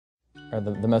or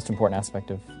the most important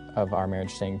aspect of our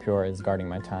marriage staying pure is guarding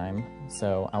my time.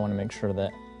 So I want to make sure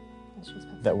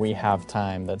that we have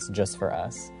time that's just for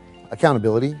us.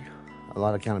 Accountability, a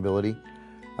lot of accountability.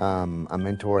 Having a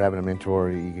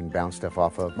mentor you can bounce stuff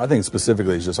off of. I think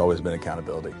specifically it's just always been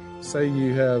accountability. Say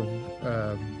you have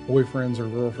boyfriends or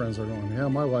girlfriends that are going, yeah,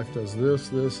 my wife does this,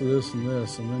 this, this, and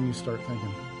this, and then you start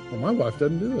thinking, well, my wife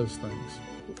doesn't do those things.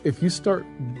 If you start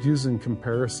using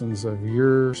comparisons of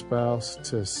your spouse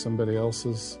to somebody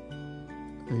else's,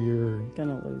 you're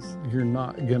gonna lose. You're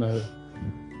not gonna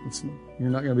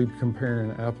be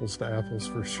comparing apples to apples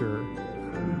for sure.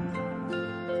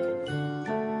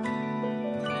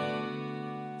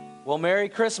 Well, Merry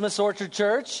Christmas, Orchard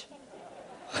Church.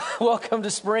 Welcome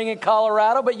to spring in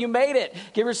Colorado, but you made it.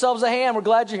 Give yourselves a hand. We're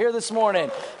glad you're here this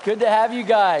morning. Good to have you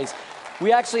guys.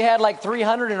 We actually had like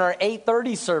 300 in our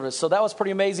 8:30 service, so that was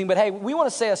pretty amazing. But hey, we want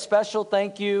to say a special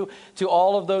thank you to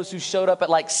all of those who showed up at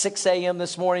like 6 a.m.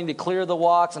 this morning to clear the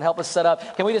walks and help us set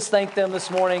up. Can we just thank them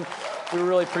this morning? We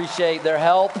really appreciate their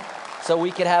help. So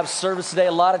we could have service today.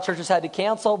 A lot of churches had to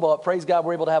cancel, but praise God,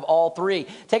 we're able to have all three.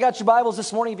 Take out your Bibles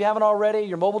this morning if you haven't already.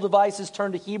 Your mobile devices,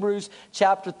 turn to Hebrews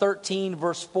chapter 13,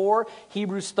 verse 4.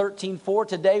 Hebrews 13:4.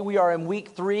 Today we are in week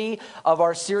 3 of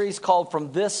our series called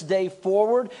From This Day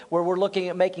Forward, where we're looking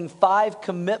at making 5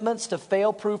 commitments to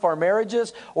fail-proof our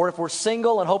marriages, or if we're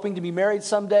single and hoping to be married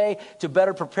someday, to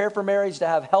better prepare for marriage, to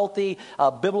have healthy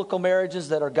biblical marriages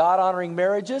that are God-honoring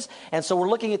marriages. And so we're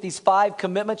looking at these 5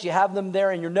 commitments. You have them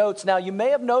there in your notes. Now, you may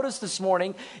have noticed this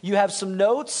morning, you have some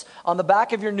notes on the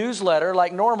back of your newsletter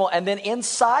like normal, and then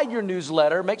inside your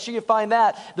newsletter, make sure you find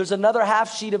that, there's another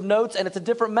half sheet of notes, and it's a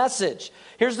different message.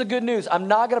 Here's the good news. I'm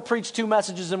not going to preach 2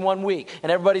 messages in 1 week.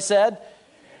 And everybody said,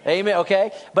 amen,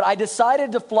 okay? But I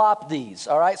decided to flop these,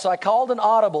 all right? So I called an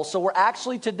audible. So we're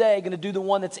actually today going to do the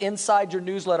one that's inside your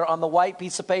newsletter on the white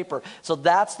piece of paper. So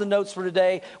that's the notes for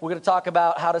today. We're going to talk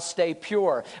about how to stay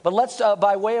pure. But let's,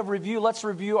 by way of review, let's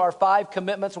review our 5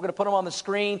 commitments. We're going to put them on the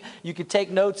screen. You can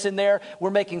take notes in there. We're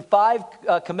making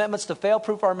 5 commitments to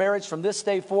fail-proof our marriage from this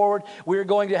day forward. We're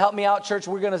going to, help me out, church,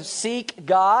 we're going to seek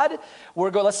God.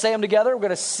 Let's say them together. We're going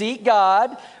to seek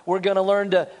God. We're going to learn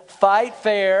to fight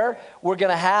fair. We're going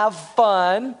to have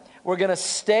fun. We're going to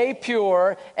stay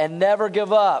pure and never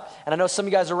give up. And I know some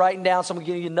of you guys are writing down, so I'm going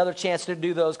to give you another chance to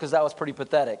do those because that was pretty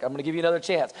pathetic. I'm going to give you another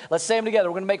chance. Let's say them together.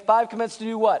 We're going to make 5 commitments to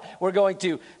do what? We're going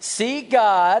to seek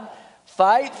God,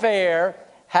 fight fair,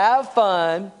 have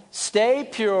fun, stay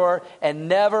pure, and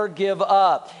never give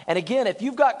up. And again, if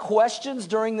you've got questions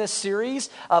during this series,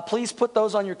 please put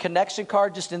those on your connection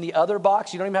card just in the other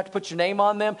box. You don't even have to put your name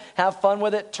on them. Have fun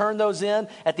with it. Turn those in.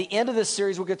 At the end of this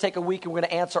series, we're going to take a week and we're going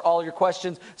to answer all your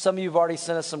questions. Some of you have already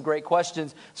sent us some great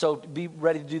questions, so be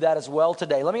ready to do that as well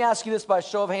today. Let me ask you this by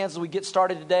show of hands as we get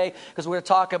started today, because we're going to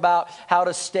talk about how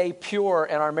to stay pure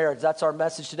in our marriage. That's our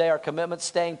message today, our commitment,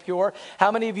 staying pure. How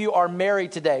many of you are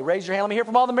married today? Raise your hand. Let me hear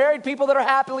from all the married people that are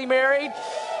happily married.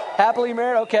 Happily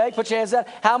married, okay, put your hands down.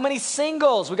 How many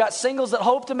singles? We got singles that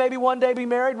hope to maybe one day be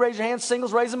married. Raise your hands,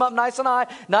 singles, raise them up nice and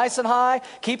high.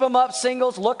 Keep them up,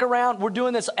 singles, look around. We're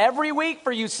doing this every week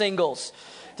for you singles,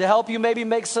 to help you maybe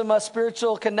make some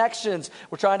spiritual connections.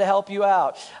 We're trying to help you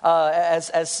out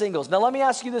as singles. Now, let me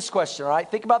ask you this question, all right?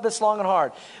 Think about this long and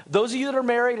hard. Those of you that are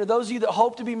married, or those of you that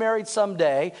hope to be married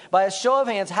someday, by a show of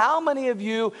hands, how many of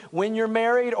you, when you're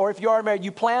married, or if you are married,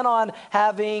 you plan on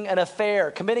having an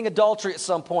affair, committing adultery at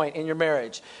some point in your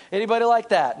marriage? Anybody like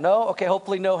that? No? Okay,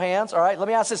 hopefully no hands. All right, let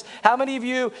me ask this. How many of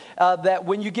you that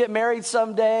when you get married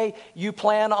someday, you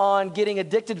plan on getting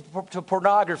addicted to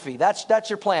pornography? That's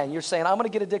your plan. You're saying, I'm going to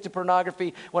get addicted to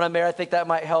pornography when I'm married. I think that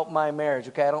might help my marriage.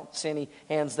 Okay, I don't see any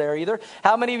hands there either.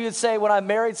 How many of you would say, when I'm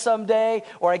married someday,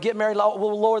 or I get married,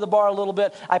 we'll lower the bar a little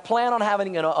bit, I plan on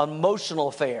having an emotional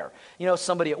affair? You know,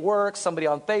 somebody at work, somebody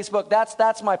on Facebook.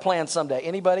 That's my plan someday.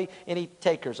 Anybody? Any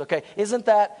takers? Okay, isn't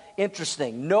that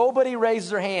interesting? Nobody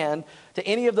raised their hand to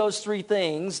any of those 3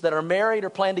 things that are married or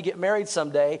plan to get married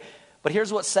someday. But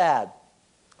here's what's sad.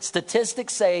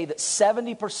 Statistics say that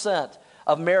 70%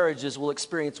 of marriages will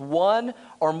experience one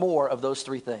or more of those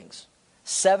 3 things.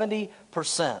 70%.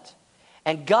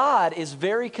 And God is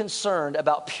very concerned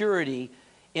about purity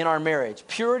in our marriage.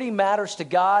 Purity matters to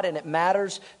God, and it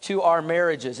matters to our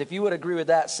marriages. If you would agree with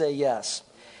that, say yes.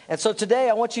 And so today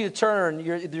I want you to turn,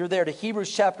 you're there to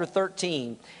Hebrews chapter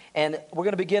 13, and we're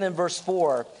going to begin in verse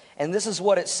 4. And this is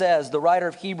what it says. The writer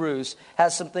of Hebrews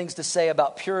has some things to say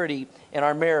about purity in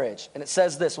our marriage. And it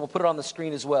says this, and we'll put it on the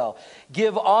screen as well.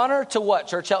 Give honor to what,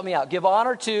 church? Help me out. Give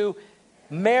honor to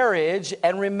marriage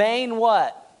and remain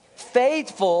what?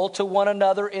 Faithful to one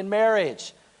another in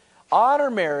marriage. Honor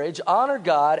marriage, honor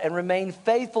God, and remain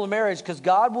faithful in marriage, because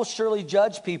God will surely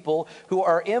judge people who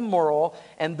are immoral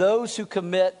and those who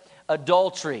commit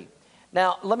adultery.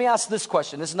 Now, let me ask this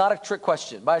question. This is not a trick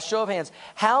question. By a show of hands,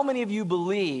 how many of you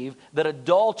believe that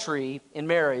adultery in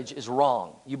marriage is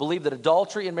wrong? You believe that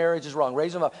adultery in marriage is wrong?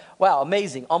 Raise them up. Wow,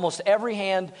 amazing. Almost every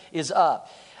hand is up.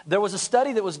 There was a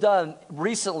study that was done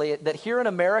recently that here in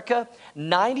America,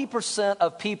 90%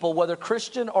 of people, whether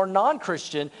Christian or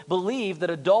non-Christian, believe that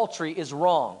adultery is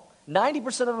wrong.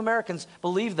 90% of Americans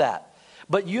believe that.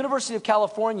 But University of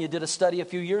California did a study a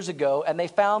few years ago, and they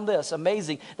found this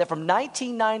amazing, that from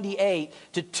 1998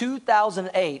 to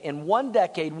 2008, in one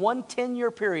decade, one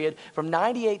 10-year period, from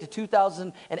 98 to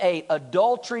 2008,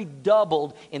 adultery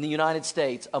doubled in the United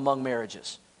States among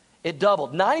marriages. It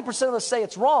doubled. 90% of us say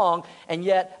it's wrong, and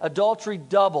yet adultery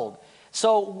doubled.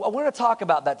 So we're going to talk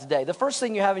about that today. The first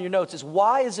thing you have in your notes is,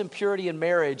 why is impurity in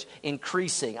marriage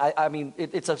increasing? I mean,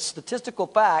 it's a statistical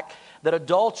fact that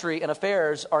adultery and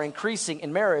affairs are increasing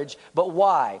in marriage, but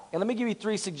why? And let me give you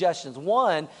 3 suggestions.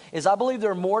 One is, I believe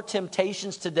there are more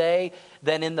temptations today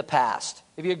than in the past.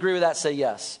 If you agree with that, say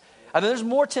yes. I mean, there's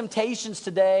more temptations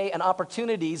today and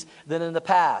opportunities than in the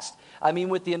past. I mean,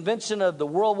 with the invention of the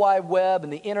World Wide Web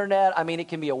and the internet, I mean, it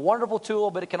can be a wonderful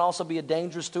tool, but it can also be a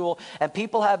dangerous tool. And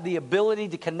people have the ability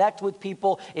to connect with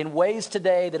people in ways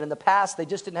today that in the past they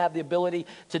just didn't have the ability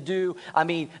to do. I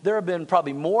mean, there have been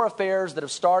probably more affairs that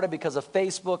have started because of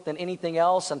Facebook than anything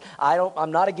else. And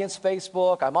I'm not against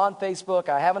Facebook. I'm on Facebook.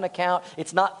 I have an account.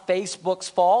 It's not Facebook's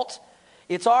fault.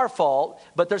 It's our fault,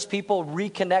 but there's people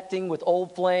reconnecting with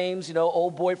old flames, you know,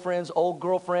 old boyfriends, old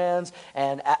girlfriends,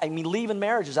 and I mean, leaving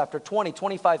marriages after 20,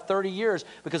 25, 30 years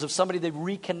because of somebody they've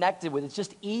reconnected with. It's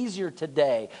just easier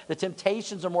today. The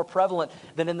temptations are more prevalent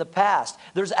than in the past.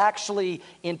 There's actually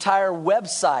entire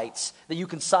websites that you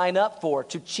can sign up for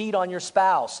to cheat on your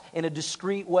spouse in a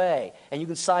discreet way, and you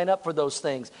can sign up for those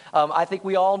things. I think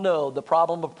we all know the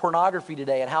problem of pornography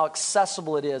today and how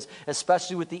accessible it is,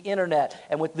 especially with the internet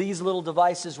and with these little devices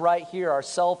right here, our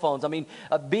cell phones. I mean,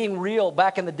 being real,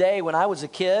 back in the day when I was a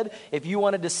kid, if you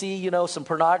wanted to see, you know, some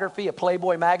pornography, a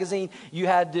Playboy magazine, you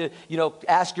had to, you know,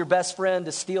 ask your best friend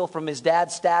to steal from his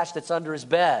dad's stash that's under his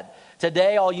bed.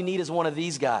 Today, all you need is one of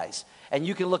these guys. And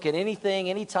you can look at anything,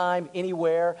 anytime,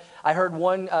 anywhere. I heard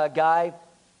one guy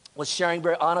was sharing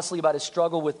very honestly about his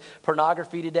struggle with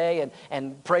pornography today,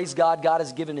 and praise God, God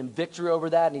has given him victory over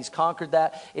that, and he's conquered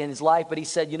that in his life. But he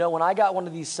said, you know, when I got one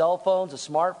of these cell phones, a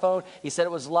smartphone, he said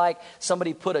it was like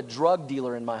somebody put a drug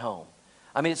dealer in my home.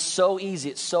 I mean, it's so easy,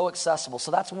 it's so accessible.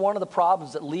 So that's one of the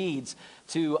problems that leads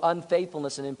to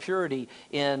unfaithfulness and impurity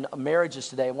in marriages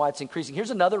today, and why it's increasing.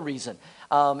 Here's another reason,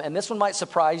 and this one might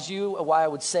surprise you why I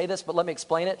would say this, but let me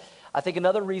explain it. I think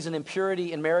another reason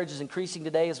impurity in marriage is increasing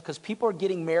today is because people are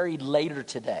getting married later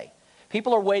today.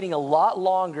 People are waiting a lot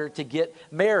longer to get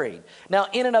married. Now,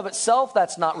 in and of itself,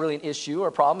 that's not really an issue or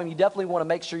a problem. I mean, you definitely want to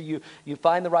make sure you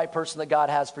find the right person that God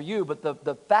has for you. But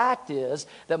the fact is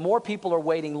that more people are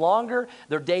waiting longer.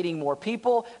 They're dating more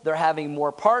people. They're having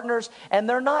more partners. And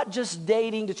they're not just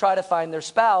dating to try to find their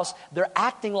spouse. They're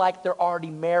acting like they're already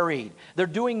married. They're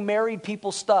doing married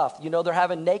people stuff. You know, they're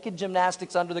having naked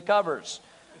gymnastics under the covers.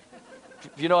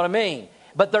 You know what I mean?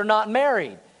 But they're not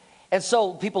married. And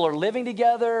so people are living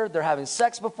together, they're having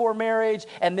sex before marriage,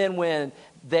 and then when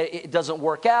it doesn't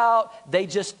work out, they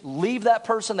just leave that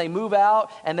person, they move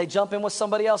out, and they jump in with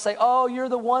somebody else, say, oh, you're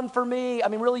the one for me. I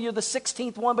mean, really, you're the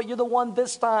 16th one, but you're the one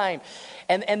this time.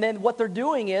 And then what they're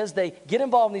doing is they get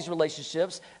involved in these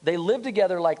relationships, they live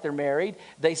together like they're married,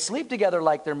 they sleep together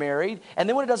like they're married, and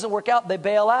then when it doesn't work out, they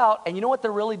bail out, and you know what they're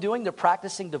really doing? They're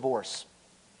practicing divorce.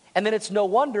 And then it's no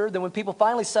wonder that when people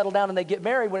finally settle down and they get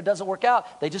married, when it doesn't work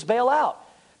out, they just bail out.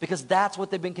 Because that's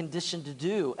what they've been conditioned to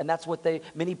do. And that's what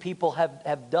many people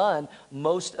have done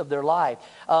most of their life.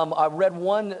 I read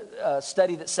one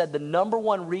study that said the number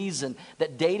one reason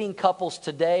that dating couples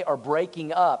today are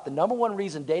breaking up, the number one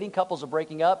reason dating couples are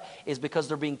breaking up is because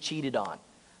they're being cheated on.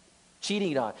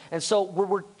 Cheating on. And so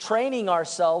we're training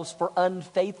ourselves for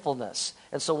unfaithfulness.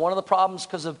 And so one of the problems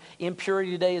because of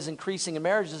impurity today is increasing in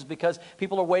marriages is because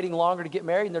people are waiting longer to get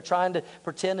married and they're trying to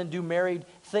pretend and do married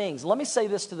things. Let me say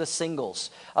this to the singles.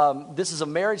 This is a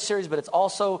marriage series, but it's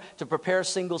also to prepare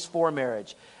singles for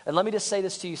marriage. And let me just say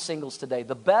this to you singles today.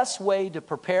 The best way to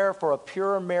prepare for a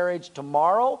pure marriage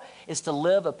tomorrow is to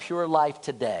live a pure life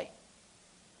today.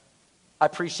 I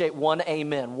appreciate one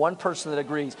amen, one person that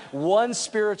agrees, one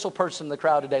spiritual person in the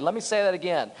crowd today. Let me say that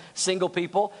again. Single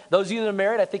people, those of you that are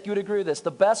married, I think you would agree with this. The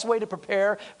best way to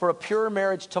prepare for a pure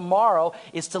marriage tomorrow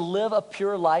is to live a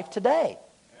pure life today.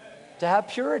 to have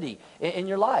purity in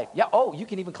your life. Yeah, oh, you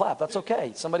can even clap. That's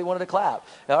okay. Somebody wanted to clap.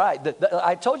 All right.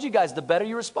 I told you guys, the better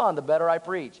you respond, the better I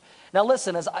preach. Now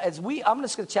listen, I'm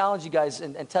just going to challenge you guys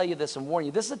and tell you this and warn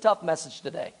you. This is a tough message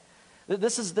today.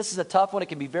 This is a tough one. It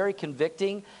can be very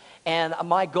convicting. And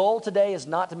my goal today is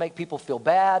not to make people feel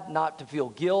bad, not to feel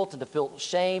guilt and to feel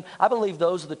shame. I believe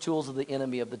those are the tools of the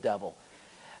enemy of the devil.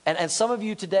 And some of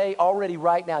you today, already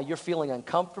right now, you're feeling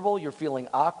uncomfortable, you're feeling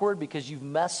awkward because you've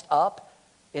messed up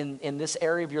in this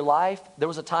area of your life. There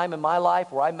was a time in my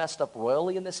life where I messed up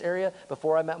royally in this area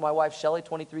before I met my wife, Shelley,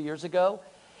 23 years ago.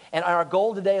 And our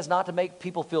goal today is not to make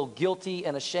people feel guilty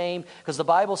and ashamed, because the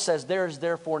Bible says there is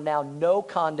therefore now no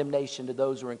condemnation to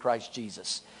those who are in Christ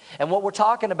Jesus. And what we're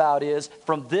talking about is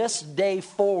from this day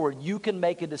forward, you can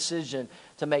make a decision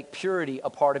to make purity a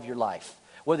part of your life.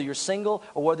 Whether you're single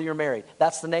or whether you're married.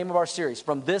 That's the name of our series.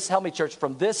 Help me church,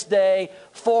 from this day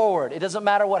forward. It doesn't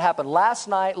matter what happened last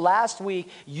night, last week.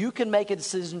 You can make a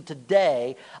decision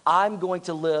today. I'm going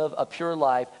to live a pure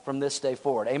life from this day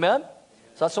forward. Amen?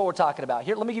 So that's what we're talking about.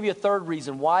 Here, let me give you a third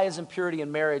reason. Why is impurity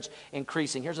in marriage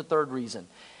increasing? Here's a third reason.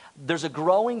 There's a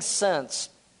growing sense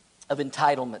of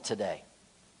entitlement today.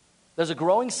 There's a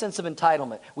growing sense of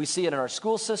entitlement. We see it in our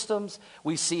school systems.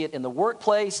 We see it in the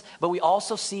workplace. But we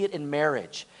also see it in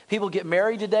marriage. People get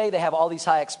married today. They have all these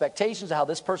high expectations of how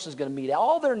this person is going to meet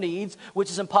all their needs, which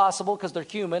is impossible because they're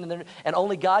human and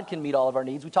only God can meet all of our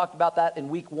needs. We talked about that in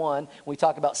week 1 when we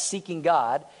talked about seeking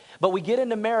God. But we get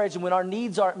into marriage, and when our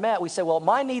needs aren't met, we say, well,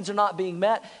 my needs are not being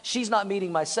met. She's not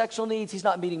meeting my sexual needs. He's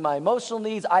not meeting my emotional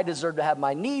needs. I deserve to have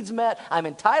my needs met. I'm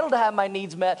entitled to have my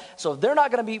needs met. So if they're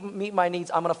not going to meet my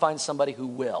needs, I'm going to find somebody who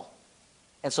will.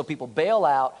 And so people bail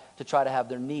out to try to have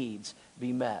their needs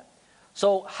be met.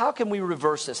 So how can we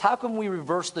reverse this? How can we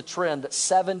reverse the trend that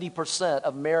 70%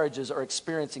 of marriages are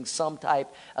experiencing some type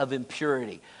of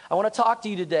impurity? I want to talk to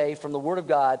you today from the Word of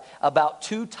God about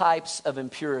 2 types of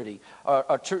impurity,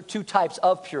 or 2 types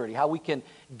of purity, how we can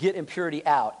get impurity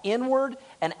out. Inward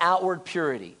and outward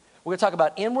purity. We're going to talk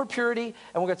about inward purity,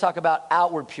 and we're going to talk about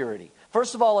outward purity.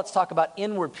 First of all, let's talk about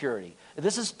inward purity.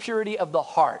 This is purity of the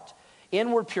heart.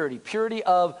 Inward purity, purity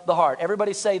of the heart.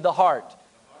 Everybody say the heart.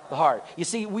 The heart. You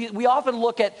see, we often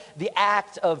look at the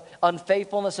act of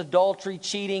unfaithfulness, adultery,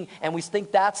 cheating, and we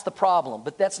think that's the problem.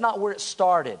 But that's not where it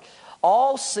started.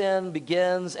 All sin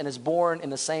begins and is born in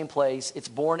the same place. It's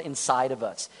born inside of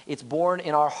us. It's born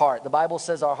in our heart. The Bible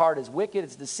says our heart is wicked,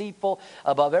 it's deceitful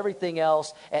above everything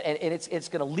else, and it's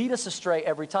going to lead us astray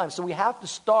every time. So we have to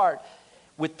start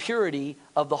with purity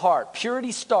of the heart.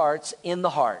 Purity starts in the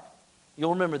heart.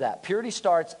 You'll remember that. Purity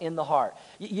starts in the heart.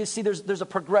 You see, there's a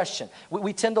progression.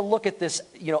 We tend to look at this,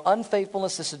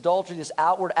 unfaithfulness, this adultery, this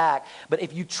outward act. But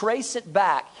if you trace it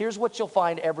back, here's what you'll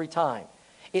find every time.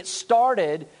 It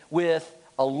started with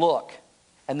a look,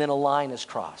 and then a line is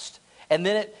crossed. And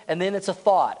then it's a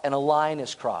thought, and a line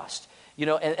is crossed.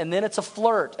 And then it's a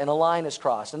flirt, and a line is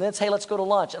crossed. And then it's, hey, let's go to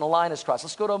lunch, and a line is crossed.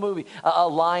 Let's go to a movie, a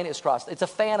line is crossed. It's a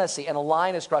fantasy, and a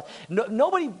line is crossed.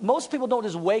 Most people don't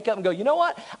just wake up and go, you know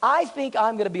what? I think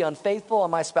I'm going to be unfaithful on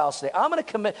my spouse today. I'm going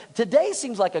to commit. Today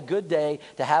seems like a good day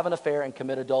to have an affair and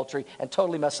commit adultery and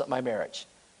totally mess up my marriage.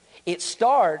 It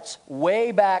starts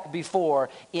way back before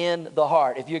in the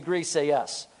heart. If you agree, say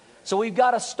yes. So we've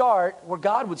got to start where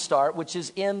God would start, which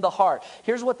is in the heart.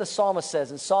 Here's what the psalmist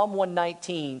says in Psalm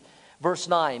 119, Verse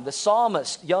 9, the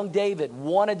psalmist, young David,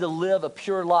 wanted to live a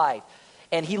pure life.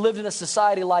 And he lived in a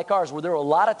society like ours where there were a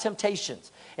lot of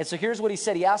temptations. And so here's what he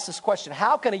said. He asked this question.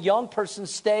 How can a young person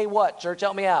stay what? Church,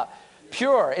 help me out.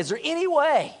 Pure. Is there any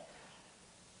way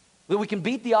that we can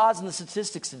beat the odds and the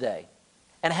statistics today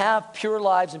and have pure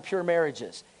lives and pure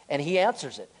marriages? And he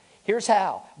answers it. Here's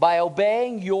how. By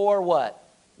obeying your what?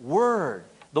 Word.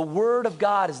 The Word of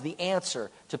God is the answer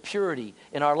to purity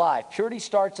in our life. Purity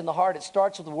starts in the heart. It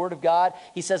starts with the Word of God.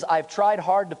 He says, I've tried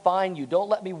hard to find you. Don't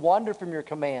let me wander from your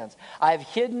commands. I've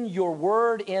hidden your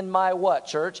Word in my what,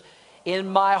 church? In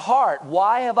my heart.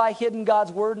 Why have I hidden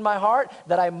God's Word in my heart?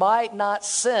 That I might not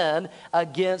sin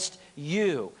against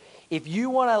you. If you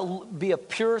want to be a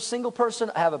pure single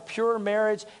person, have a pure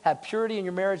marriage, have purity in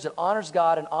your marriage that honors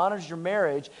God and honors your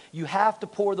marriage, you have to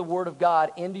pour the Word of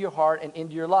God into your heart and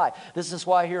into your life. This is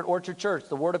why here at Orchard Church,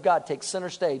 the Word of God takes center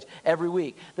stage every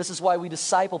week. This is why we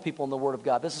disciple people in the Word of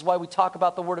God. This is why we talk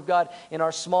about the Word of God in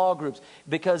our small groups,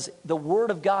 because the Word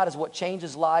of God is what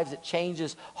changes lives. It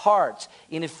changes hearts.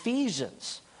 In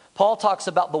Ephesians, Paul talks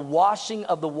about the washing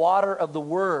of the water of the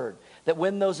Word. That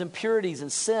when those impurities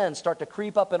and sins start to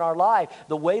creep up in our life,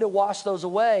 the way to wash those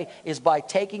away is by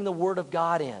taking the Word of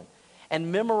God in.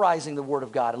 and memorizing the Word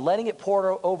of God and letting it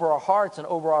pour over our hearts and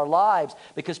over our lives,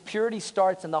 because purity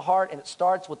starts in the heart, and it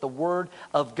starts with the Word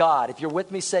of God. If you're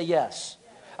with me, say yes.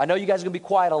 I know you guys are going to be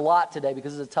quiet a lot today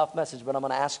because it's a tough message, but I'm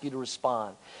going to ask you to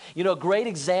respond. You know, a great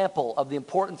example of the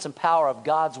importance and power of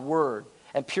God's Word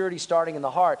and purity starting in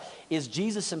the heart is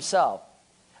Jesus himself.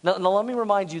 Now let me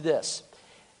remind you this.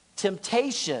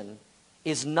 Temptation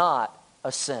is not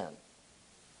a sin.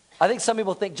 I think some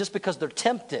people think just because they're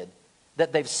tempted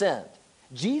that they've sinned.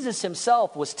 Jesus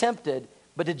himself was tempted,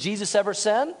 but did Jesus ever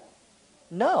sin?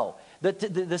 No.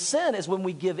 The sin is when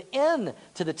we give in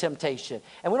to the temptation.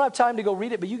 And we don't have time to go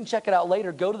read it, but you can check it out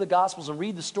later. Go to the Gospels and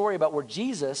read the story about where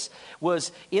Jesus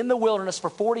was in the wilderness for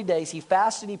 40 days. He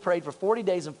fasted and he prayed for 40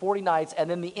 days and 40 nights.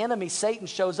 And then the enemy, Satan,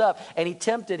 shows up and he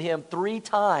tempted him 3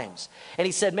 times. And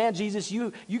he said, man, Jesus,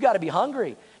 you got to be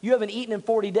hungry. You haven't eaten in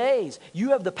 40 days.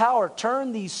 You have the power.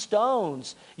 Turn these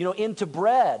stones, into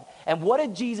bread. And what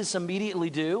did Jesus immediately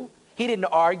do? He didn't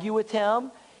argue with him.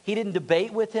 He didn't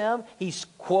debate with him. He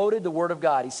quoted the Word of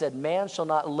God. He said, man shall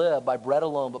not live by bread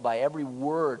alone, but by every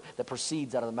word that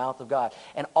proceeds out of the mouth of God.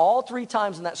 And all 3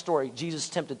 times in that story, Jesus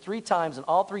tempted 3 times, and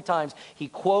all 3 times he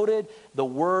quoted the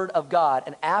Word of God.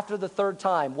 And after the 3rd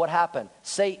time, what happened?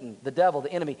 Satan, the devil,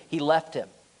 the enemy, he left him.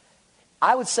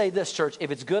 I would say this, church, if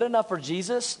it's good enough for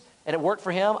Jesus and it worked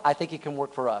for him, I think it can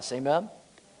work for us. Amen?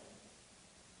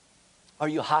 Are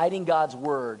you hiding God's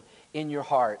Word in your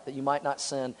heart that you might not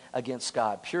sin against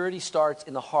God? Purity starts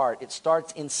in the heart. It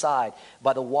starts inside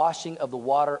by the washing of the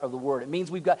water of the Word. It means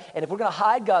and if we're going to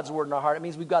hide God's Word in our heart, it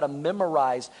means we've got to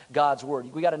memorize God's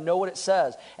Word. We got to know what it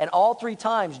says. And all 3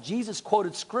 times, Jesus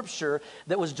quoted Scripture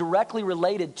that was directly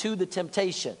related to the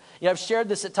temptation. I've shared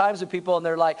this at times with people, and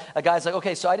they're like, a guy's like,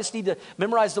 okay, so I just need to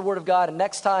memorize the Word of God, and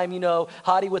next time,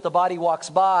 Hottie with the body walks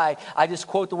by, I just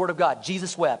quote the Word of God.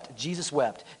 Jesus wept, Jesus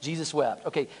wept, Jesus wept.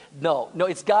 Okay, no,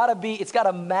 it's got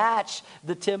to match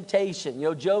the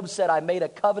temptation. Job said, I made a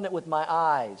covenant with my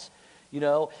eyes.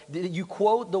 You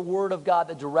quote the Word of God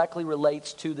that directly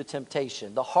relates to the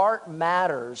temptation. The heart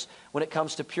matters when it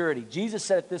comes to purity. Jesus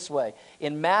said it this way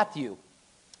in Matthew.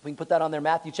 We can put that on there,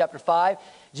 Matthew chapter 5.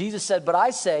 Jesus said, but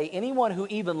I say, anyone who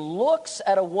even looks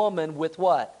at a woman with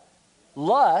what?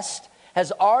 Lust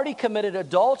has already committed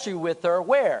adultery with her.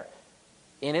 Where?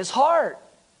 In his heart.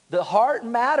 The heart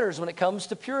matters when it comes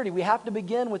to purity. We have to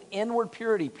begin with inward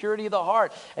purity, purity of the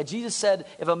heart. And Jesus said,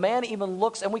 if a man even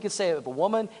looks, and we could say if a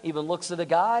woman even looks at a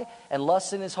guy and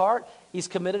lusts in his heart, he's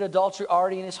committed adultery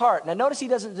already in his heart. Now notice he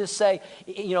doesn't just say,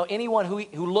 anyone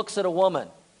who looks at a woman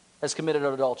has committed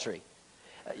adultery.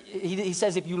 He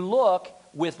says if you look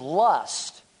with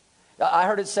lust. I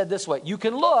heard it said this way, you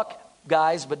can look,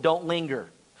 guys, but don't linger.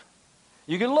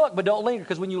 You can look, but don't linger,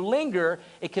 because when you linger,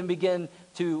 it can begin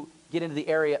to get into the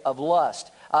area of lust.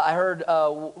 I heard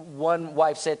one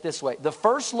wife say it this way, the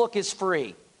first look is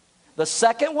free. The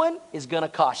second one is going to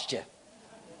cost you.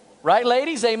 Right,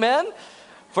 ladies? Amen?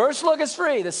 First look is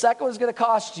free. The second one is going to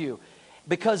cost you.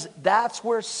 Because that's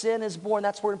where sin is born.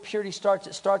 That's where impurity starts.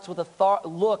 It starts with a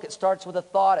look. It starts with a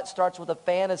thought. It starts with a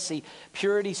fantasy.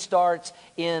 Purity starts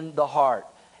in the heart.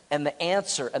 And the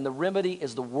answer and the remedy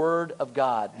is the Word of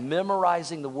God.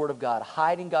 Memorizing the Word of God.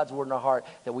 Hiding God's Word in our heart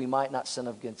that we might not sin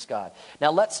against God.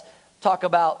 Now let's talk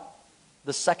about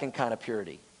the second kind of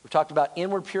purity. We've talked about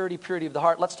inward purity, purity of the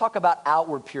heart. Let's talk about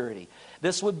outward purity.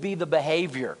 This would be the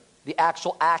behavior, the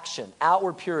actual action,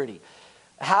 outward purity.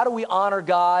 How do we honor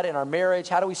God in our marriage?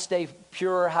 How do we stay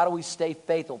pure? How do we stay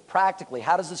faithful? Practically,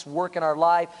 how does this work in our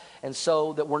life? And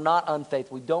so that we're not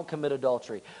unfaithful, we don't commit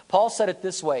adultery. Paul said it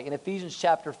this way in Ephesians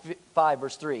chapter 5,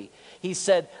 verse 3. He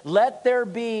said, let there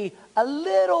be a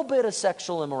little bit of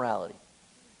sexual immorality.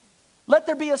 Let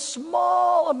there be a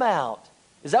small amount.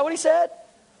 Is that what he said?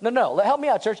 No. Help me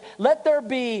out, church. Let there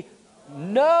be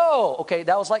no. Okay,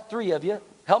 that was like 3 of you.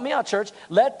 Help me out, church.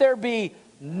 Let there be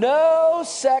no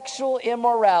sexual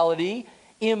immorality,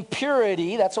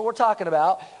 impurity, that's what we're talking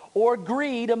about, or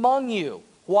greed among you.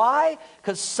 Why?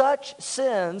 Because such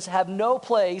sins have no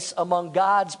place among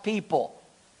God's people.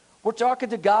 We're talking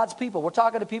to God's people. We're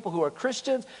talking to people who are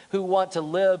Christians, who want to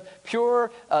live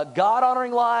pure,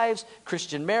 God-honoring lives,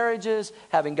 Christian marriages,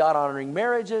 having God-honoring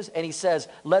marriages. And he says,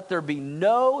 let there be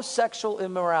no sexual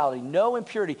immorality, no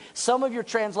impurity. Some of your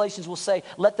translations will say,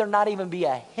 let there not even be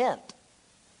a hint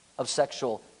of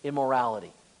sexual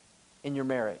immorality in your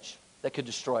marriage that could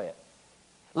destroy it.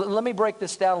 Let me break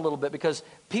this down a little bit, because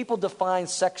people define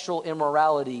sexual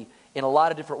immorality in a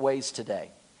lot of different ways today.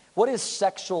 What is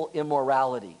sexual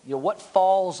immorality? What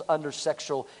falls under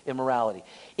sexual immorality?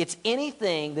 It's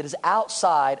anything that is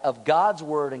outside of God's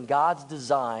word and God's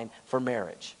design for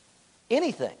marriage.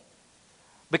 Anything.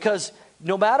 Because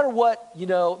no matter what,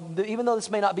 even though this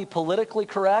may not be politically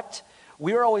correct,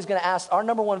 we're always going to ask, our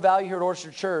number one value here at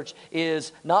Orchard Church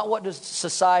is not what does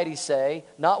society say,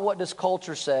 not what does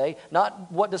culture say,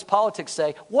 not what does politics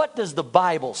say, what does the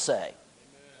Bible say?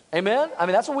 Amen? I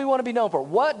mean, that's what we want to be known for.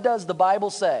 What does the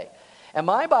Bible say? And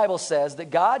my Bible says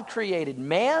that God created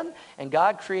man and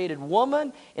God created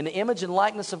woman in the image and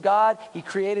likeness of God. He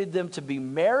created them to be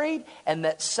married, and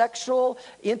that sexual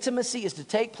intimacy is to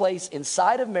take place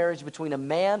inside of marriage between a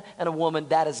man and a woman.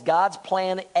 That is God's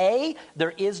plan A.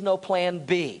 There is no plan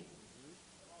B.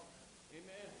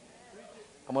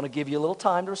 I'm going to give you a little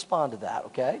time to respond to that,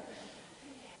 okay?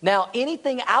 Now,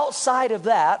 anything outside of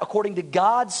that, according to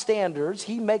God's standards,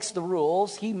 He makes the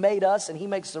rules. He made us and He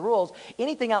makes the rules.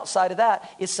 Anything outside of that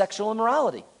is sexual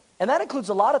immorality. And that includes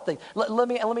a lot of things. Let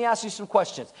me ask you some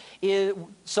questions.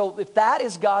 So if that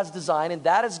is God's design and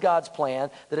that is God's plan,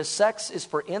 that a sex is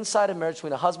for inside of marriage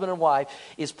between a husband and wife,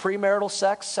 is premarital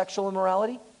sex sexual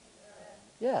immorality?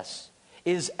 Yes.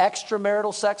 Is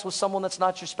extramarital sex with someone that's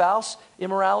not your spouse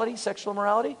immorality, sexual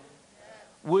immorality?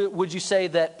 Would you say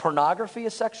that pornography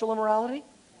is sexual immorality?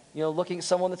 Looking at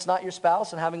someone that's not your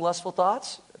spouse and having lustful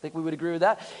thoughts? I think we would agree with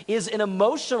that. Is an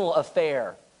emotional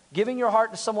affair, giving your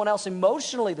heart to someone else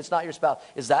emotionally that's not your spouse,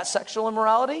 is that sexual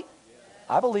immorality?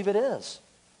 I believe it is.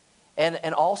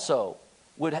 And also,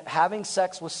 would having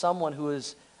sex with someone who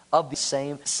is of the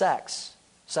same sex,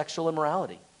 sexual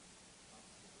immorality?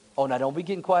 Oh, now don't be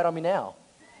getting quiet on me now.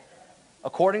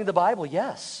 According to the Bible,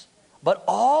 yes. But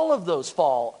all of those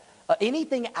fall.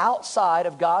 Anything outside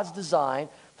of God's design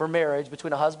for marriage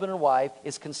between a husband and wife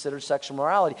is considered sexual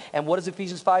morality. And what does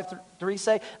Ephesians 5:3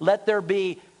 say? Let there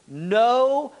be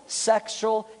no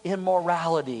sexual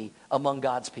immorality among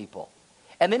God's people.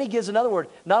 And then he gives another word.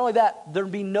 Not only that, there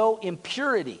be no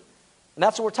impurity. And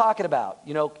that's what we're talking about.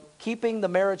 Keeping the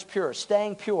marriage pure,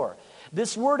 staying pure.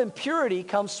 This word impurity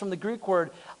comes from the Greek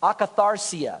word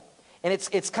akatharsia. And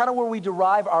it's kind of where we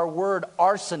derive our word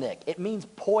arsenic. It means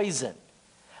poison.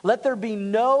 Let there be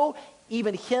no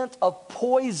even hint of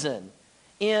poison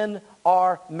in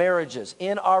our marriages,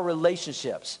 in our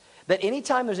relationships. That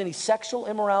anytime there's any sexual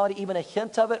immorality, even a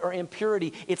hint of it, or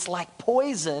impurity, it's like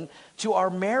poison to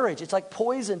our marriage. It's like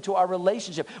poison to our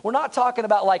relationship. We're not talking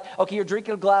about like, okay, you're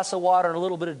drinking a glass of water and a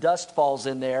little bit of dust falls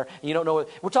in there, and you don't know it.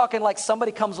 We're talking like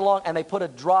somebody comes along and they put a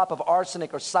drop of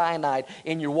arsenic or cyanide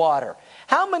in your water.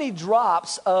 How many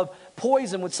drops of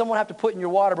poison would someone have to put in your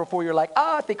water before you're like,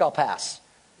 I think I'll pass?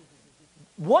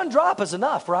 One drop is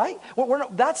enough, right?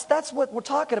 That's what we're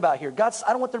talking about here.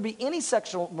 I don't want there to be any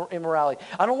sexual immorality.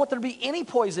 I don't want there to be any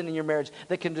poison in your marriage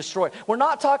that can destroy it. We're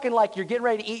not talking like you're getting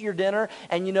ready to eat your dinner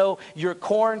and your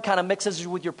corn kind of mixes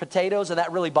with your potatoes and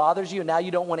that really bothers you and now you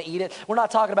don't want to eat it. We're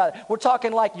not talking about it. We're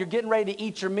talking like you're getting ready to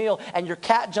eat your meal and your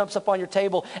cat jumps up on your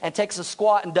table and takes a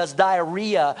squat and does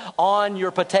diarrhea on your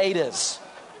potatoes.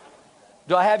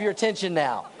 Do I have your attention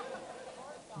now?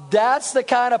 That's the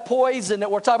kind of poison that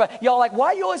we're talking about. Y'all like, why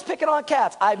are you always picking on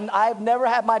cats? I've never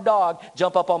had my dog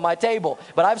jump up on my table,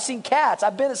 but I've seen cats.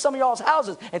 I've been at some of y'all's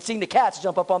houses and seen the cats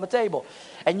jump up on the table.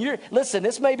 And listen,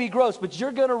 this may be gross, but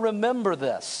you're going to remember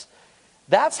this.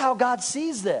 That's how God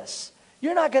sees this.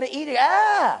 You're not going to eat it.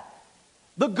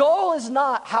 The goal is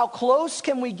not how close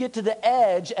can we get to the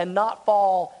edge and not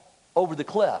fall over the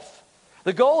cliff.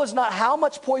 The goal is not how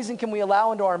much poison can we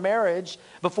allow into our marriage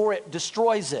before it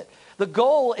destroys it. The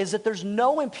goal is that there's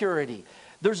no impurity,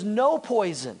 there's no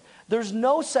poison, there's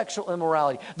no sexual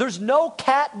immorality, there's no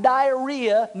cat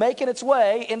diarrhea making its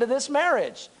way into this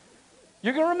marriage.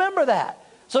 You're going to remember that.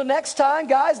 So next time,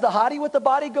 guys, the hottie with the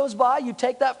body goes by, you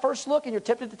take that first look and you're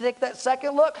tempted to take that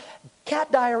second look,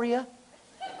 cat diarrhea.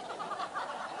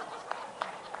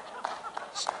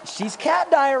 She's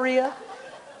cat diarrhea.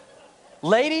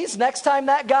 Ladies, next time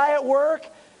that guy at work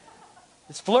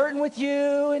is flirting with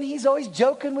you and he's always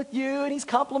joking with you and he's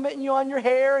complimenting you on your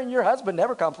hair and your husband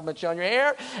never compliments you on your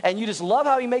hair and you just love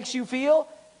how he makes you feel,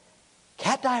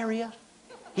 cat diarrhea.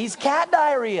 He's cat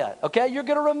diarrhea, okay? You're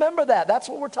going to remember that. That's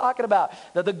what we're talking about.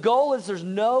 Now, the goal is there's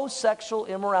no sexual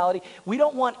immorality. We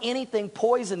don't want anything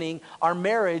poisoning our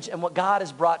marriage and what God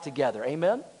has brought together.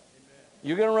 Amen?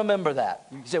 You're going to remember that.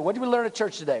 You say, what did we learn at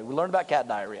church today? We learned about cat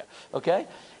diarrhea, okay?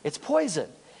 It's poison.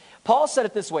 Paul said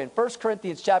it this way in 1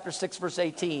 Corinthians chapter 6, verse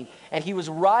 18. And he was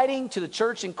writing to the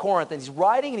church in Corinth. And he's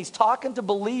writing and he's talking to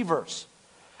believers.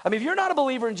 I mean, if you're not a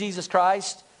believer in Jesus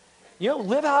Christ,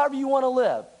 live however you want to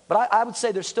live. But I would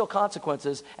say there's still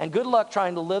consequences. And good luck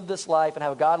trying to live this life and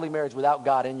have a godly marriage without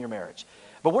God in your marriage.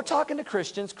 But we're talking to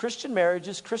Christians, Christian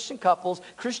marriages, Christian couples,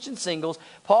 Christian singles.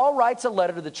 Paul writes a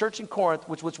letter to the church in Corinth,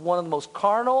 which was one of the most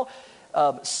carnal,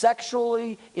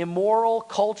 sexually immoral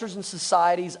cultures and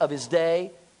societies of his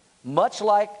day. much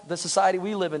like the society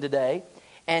we live in today,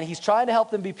 and he's trying to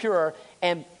help them be pure.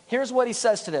 And here's what he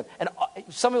says to them. And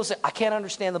some people say, I can't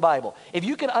understand the Bible. If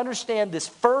you can understand this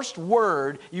first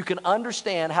word, you can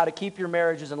understand how to keep your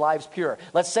marriages and lives pure.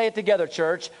 Let's say it together,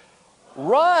 church.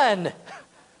 Run.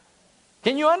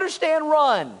 Can you understand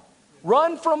run?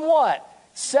 Run from what?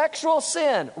 Sexual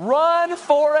sin. Run,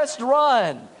 Forrest,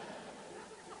 run.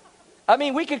 I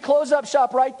mean, we could close up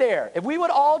shop right there. If we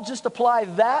would all just apply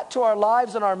that to our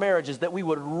lives and our marriages, that we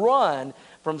would run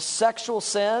from sexual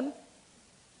sin,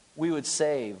 we would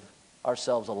save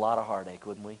ourselves a lot of heartache,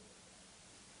 wouldn't we?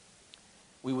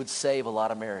 We would save a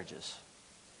lot of marriages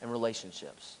and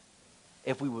relationships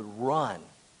if we would run,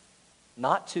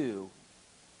 not to,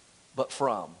 but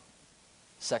from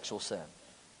sexual sin.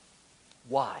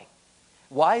 Why?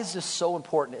 Why is this so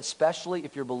important, especially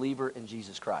if you're a believer in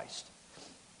Jesus Christ?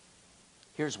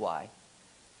 Here's why.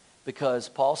 Because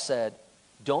Paul said,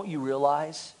 don't you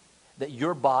realize that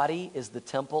your body is the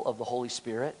temple of the Holy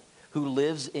Spirit who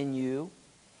lives in you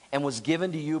and was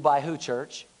given to you by who,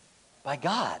 church? By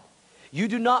God. You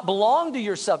do not belong to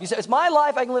yourself. You say, it's my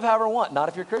life, I can live however I want. Not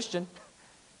if you're a Christian.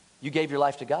 You gave your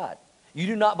life to God. You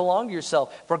do not belong to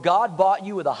yourself, for God bought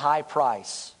you with a high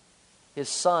price. His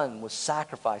Son was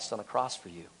sacrificed on a cross for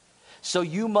you. So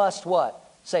you must what?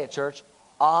 Say it, church.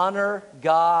 Honor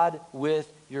God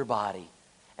with your body.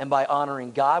 And by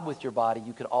honoring God with your body,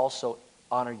 you can also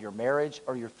honor your marriage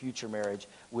or your future marriage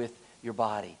with your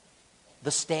body.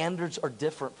 The standards are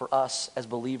different for us as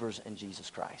believers in Jesus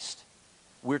Christ.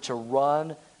 We're to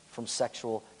run from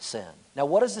sexual sin. Now,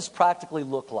 what does this practically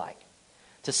look like?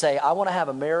 To say, I want to have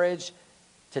a marriage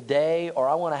today, or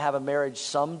I want to have a marriage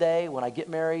someday when I get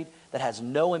married that has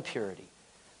no impurity,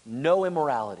 no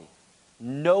immorality,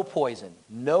 no poison,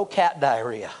 no cat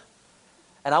diarrhea.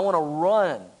 And I want to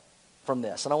run from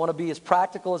this. And I want to be as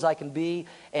practical as I can be.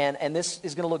 And this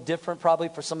is going to look different probably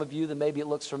for some of you than maybe it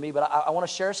looks for me. But I want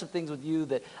to share some things with you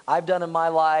that I've done in my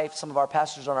life. Some of our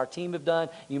pastors on our team have done.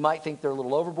 You might think they're a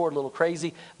little overboard, a little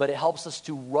crazy, but it helps us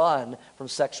to run from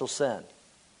sexual sin.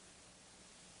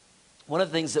 One of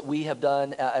the things that we have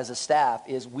done as a staff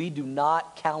is we do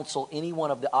not counsel anyone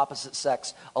of the opposite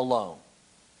sex alone.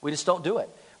 We just don't do it.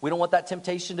 We don't want that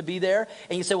temptation to be there.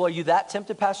 And you say, well, are you that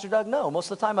tempted, Pastor Doug? No, most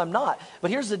of the time I'm not.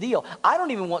 But here's the deal. I don't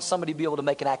even want somebody to be able to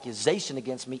make an accusation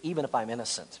against me, even if I'm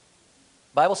innocent.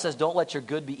 The Bible says, don't let your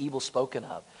good be evil spoken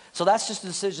of. So that's just a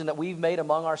decision that we've made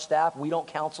among our staff. We don't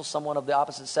counsel someone of the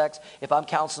opposite sex. If I'm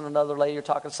counseling another lady or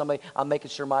talking to somebody, I'm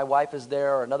making sure my wife is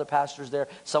there or another pastor's there,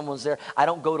 someone's there. I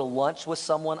don't go to lunch with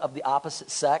someone of the opposite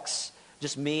sex.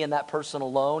 Just me and that person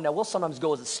alone. Now, we'll sometimes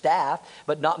go as a staff,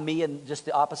 but not me and just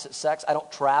the opposite sex. I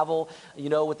don't travel,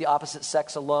 with the opposite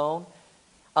sex alone.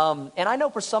 And I know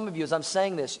for some of you, as I'm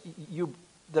saying this, you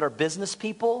that are business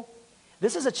people,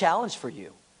 this is a challenge for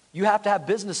you. You have to have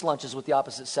business lunches with the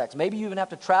opposite sex. Maybe you even have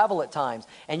to travel at times.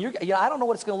 And I don't know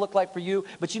what it's going to look like for you,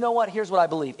 but you know what? Here's what I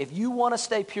believe. If you want to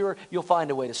stay pure, you'll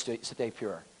find a way to stay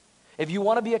pure. If you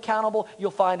want to be accountable,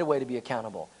 you'll find a way to be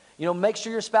accountable. Make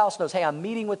sure your spouse knows, hey, I'm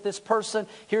meeting with this person.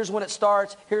 Here's when it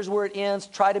starts. Here's where it ends.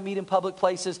 Try to meet in public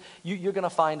places. You're going to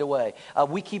find a way.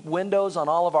 We keep windows on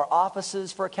all of our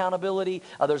offices for accountability.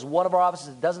 There's one of our offices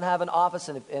that doesn't have an office,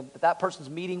 and if that person's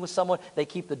meeting with someone, they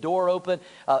keep the door open.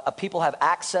 People have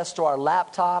access to our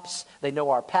laptops. They know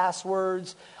our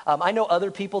passwords. I know other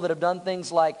people that have done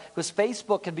things like, because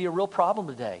Facebook can be a real problem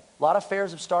today. A lot of affairs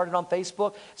have started on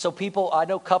Facebook. So I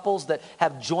know couples that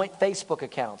have joint Facebook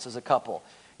accounts as a couple.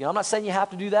 I'm not saying you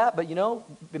have to do that, but,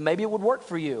 maybe it would work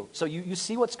for you. So you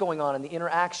see what's going on in the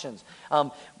interactions.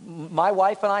 My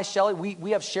wife and I, Shelly,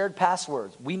 we have shared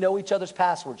passwords. We know each other's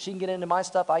passwords. She can get into my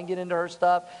stuff. I can get into her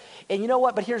stuff. And you know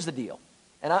what? But here's the deal.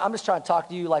 And I'm just trying to talk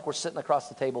to you like we're sitting across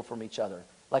the table from each other.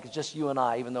 Like it's just you and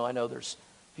I, even though I know there's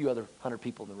a few other 100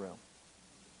 people in the room.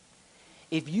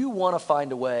 If you want to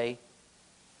find a way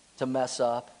to mess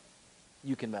up,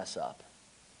 you can mess up.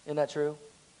 Isn't that true?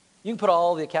 You can put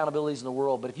all the accountabilities in the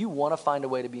world, but if you want to find a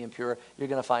way to be impure, you're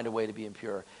going to find a way to be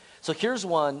impure. So here's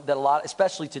one that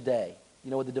especially today,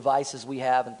 with the devices we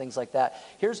have and things like that.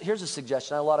 Here's a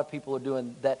suggestion. A lot of people are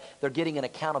doing that. They're getting an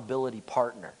accountability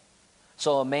partner.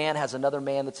 So a man has another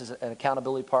man that's an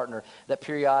accountability partner that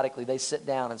periodically they sit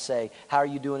down and say, how are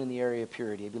you doing in the area of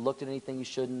purity? Have you looked at anything you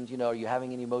shouldn't? Are you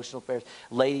having any emotional affairs?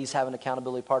 Ladies have an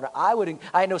accountability partner.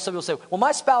 I know some people say, well,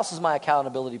 my spouse is my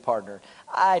accountability partner.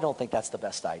 I don't think that's the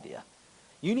best idea.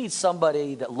 You need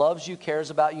somebody that loves you, cares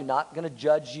about you, not going to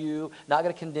judge you, not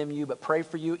going to condemn you, but pray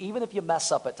for you, even if you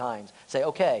mess up at times. Say,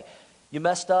 okay, you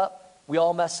messed up, we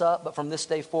all mess up, but from this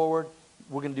day forward,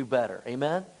 we're going to do better.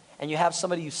 Amen? and you have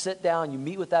somebody, you sit down, you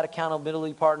meet with that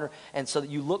accountability partner, and so that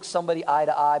you look somebody eye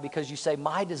to eye because you say,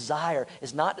 my desire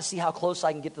is not to see how close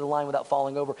I can get to the line without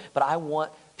falling over, but I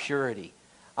want purity.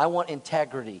 I want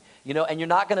integrity, and you're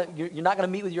not gonna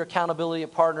meet with your accountability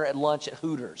partner at lunch at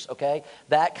Hooters, okay?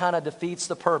 That kind of defeats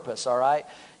the purpose, all right?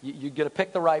 You're gonna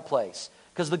pick the right place.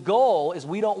 Because the goal is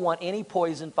we don't want any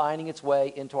poison finding its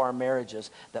way into our marriages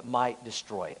that might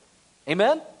destroy it.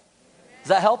 Amen? Does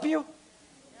that help you?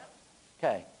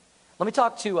 Okay. Let me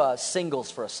talk to singles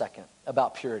for a second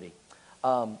about purity.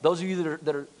 Those of you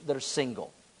that are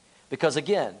single. Because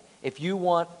again, if you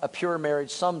want a pure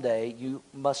marriage someday, you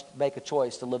must make a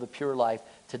choice to live a pure life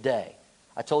today.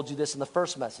 I told you this in the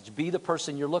first message. Be the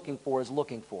person you're looking for is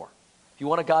looking for. If you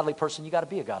want a godly person, you got to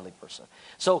be a godly person.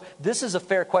 So this is a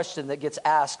fair question that gets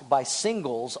asked by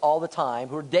singles all the time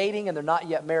who are dating and they're not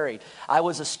yet married. I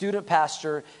was a student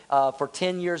pastor for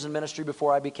 10 years in ministry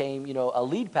before I became, a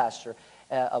lead pastor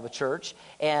of a church.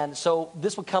 And so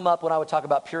this would come up when I would talk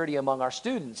about purity among our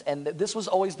students. And this was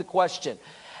always the question.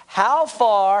 How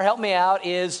far, help me out,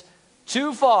 is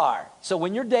too far? So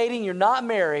when you're dating, you're not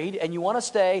married, and you want to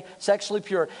stay sexually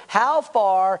pure, how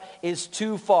far is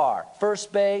too far?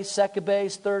 First base, second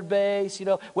base, third base,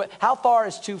 how far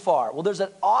is too far? Well, there's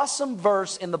an awesome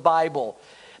verse in the Bible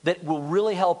that will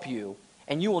really help you,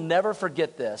 and you will never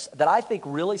forget this, that I think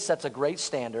really sets a great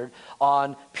standard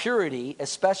on purity,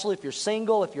 especially if you're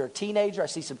single, if you're a teenager. I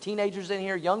see some teenagers in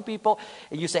here, young people,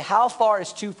 and you say, how far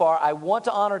is too far? I want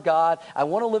to honor God. I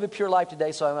want to live a pure life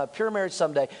today, so I'm a pure marriage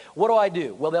someday. What do I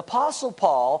do? Well, the Apostle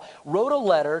Paul wrote a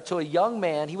letter to a young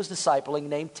man he was discipling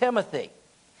named Timothy.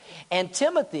 And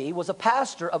Timothy was a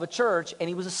pastor of a church, and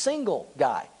he was a single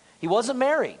guy. He wasn't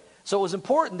married, so it was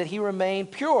important that he remain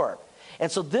pure.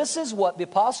 And so this is what the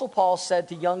Apostle Paul said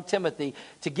to young Timothy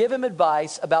to give him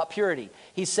advice about purity.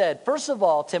 He said, first of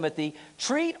all, Timothy,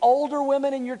 treat older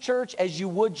women in your church as you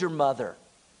would your mother.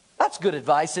 That's good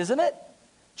advice, isn't it?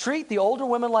 Treat the older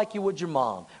women like you would your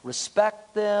mom.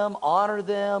 Respect them, honor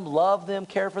them, love them,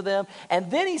 care for them. And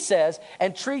then he says,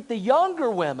 and treat the younger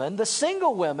women, the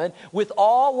single women, with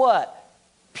all what?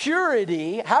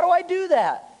 Purity. How do I do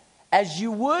that? As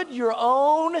you would your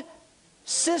own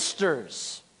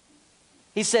sisters.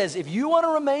 He says, if you want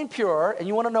to remain pure and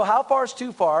you want to know how far is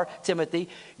too far, Timothy,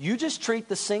 you just treat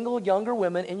the single younger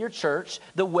women in your church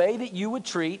the way that you would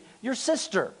treat your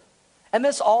sister. And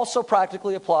this also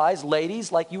practically applies,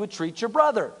 ladies, like you would treat your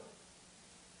brother.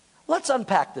 Let's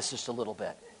unpack this just a little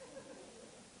bit.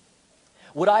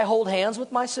 Would I hold hands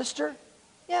with my sister?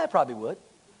 Yeah, I probably would.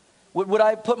 Would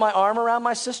I put my arm around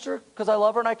my sister because I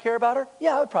love her and I care about her?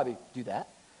 Yeah, I would probably do that.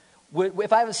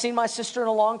 If I haven't seen my sister in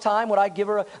a long time, would I give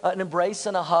her an embrace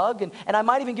and a hug? And I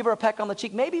might even give her a peck on the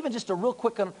cheek, maybe even just a real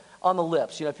quick on the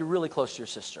lips, if you're really close to your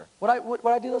sister. Would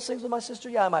I do those things with my sister?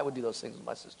 Yeah, I would do those things with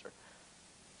my sister.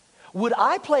 Would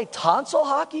I play tonsil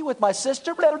hockey with my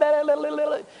sister?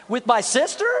 With my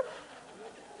sister?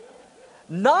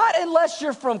 Not unless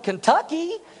you're from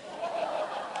Kentucky.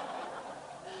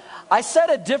 I said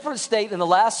a different state in the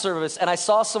last service, and I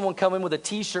saw someone come in with a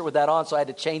T-shirt with that on, so I had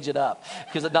to change it up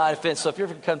because it not offense. So if you're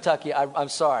from Kentucky, I'm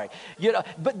sorry.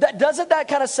 But doesn't that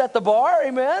kind of set the bar?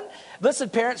 Amen. Listen,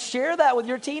 parents, share that with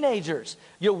your teenagers.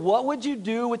 What would you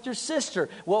do with your sister?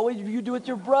 What would you do with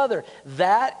your brother?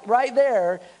 That right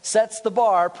there sets the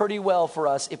bar pretty well for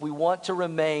us if we want to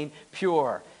remain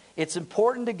pure. It's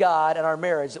important to God and our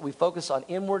marriage that we focus on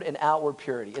inward and outward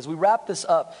purity. As we wrap this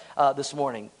up this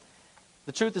morning.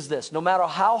 The truth is this, no matter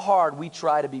how hard we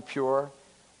try to be pure,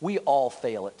 we all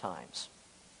fail at times.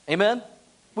 Amen?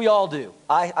 We all do.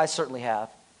 I certainly have.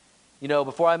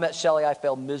 Before I met Shelley, I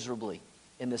failed miserably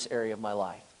in this area of my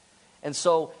life. And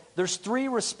so there's 3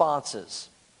 responses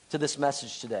to this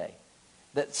message today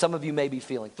that some of you may be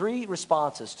feeling. 3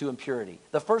 responses to impurity.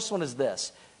 The first one is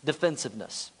this,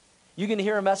 defensiveness. You can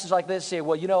hear a message like this, say,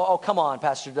 well, oh, come on,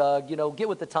 Pastor Doug, get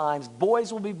with the times.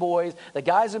 Boys will be boys, the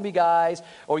guys will be guys.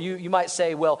 Or you might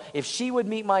say, well, if she would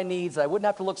meet my needs, I wouldn't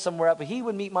have to look somewhere else. If he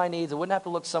would meet my needs, I wouldn't have to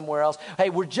look somewhere else. Hey,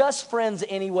 we're just friends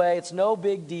anyway. It's no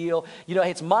big deal.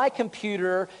 It's my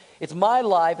computer. It's my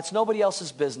life. It's nobody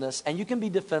else's business. And you can be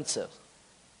defensive.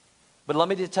 But let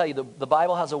me just tell you, the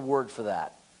Bible has a word for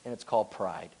that, and it's called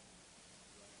pride.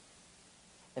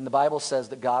 And the Bible says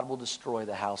that God will destroy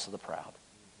the house of the proud.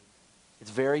 It's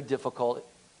very difficult,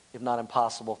 if not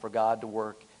impossible, for God to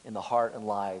work in the heart and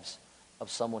lives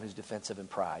of someone who's defensive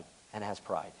and has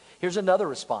pride. Here's another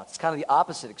response. It's kind of the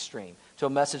opposite extreme to a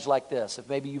message like this. If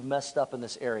maybe you've messed up in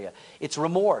this area, it's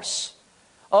remorse.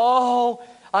 Oh,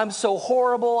 I'm so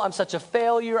horrible. I'm such a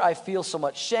failure. I feel so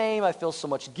much shame. I feel so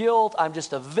much guilt. I'm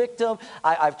just a victim.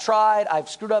 I've tried. I've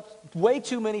screwed up way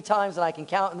too many times than I can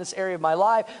count in this area of my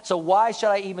life. So why should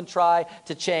I even try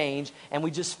to change? And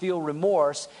we just feel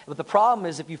remorse. But the problem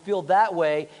is if you feel that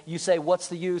way, you say, what's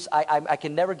the use? I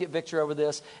can never get victory over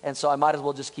this, and so I might as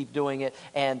well just keep doing it.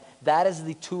 And that is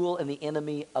the tool and the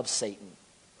enemy of Satan.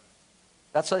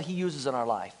 That's what he uses in our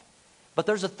life. But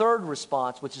there's a third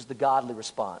response, which is the godly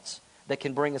response that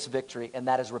can bring us victory, and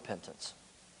that is repentance.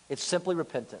 It's simply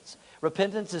repentance.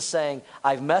 Repentance is saying,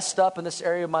 I've messed up in this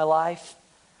area of my life.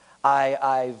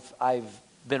 I've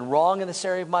been wrong in this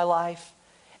area of my life.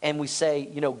 And we say,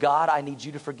 God, I need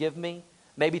you to forgive me.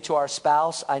 Maybe to our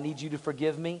spouse, I need you to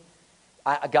forgive me.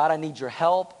 God, I need your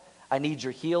help. I need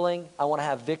your healing. I want to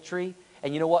have victory.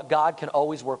 And you know what? God can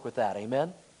always work with that.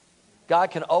 Amen?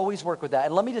 God can always work with that.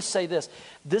 And let me just say this.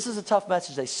 This is a tough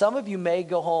message today. Some of you may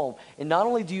go home, and not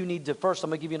only do you need to, first, I'm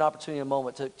going to give you an opportunity in a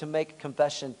moment to make a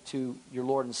confession to your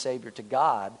Lord and Savior, to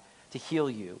God, to heal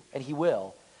you, and He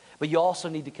will. But you also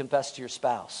need to confess to your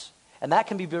spouse. And that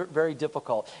can be very, very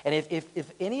difficult. And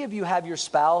if any of you have your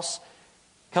spouse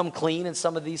come clean in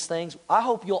some of these things, I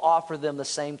hope you'll offer them the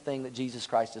same thing that Jesus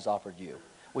Christ has offered you,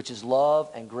 which is love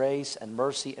and grace and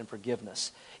mercy and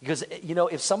forgiveness. Because,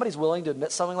 if somebody's willing to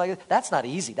admit something like that, that's not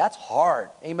easy. That's hard.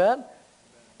 Amen?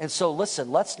 And so,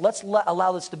 listen, let's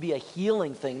allow this to be a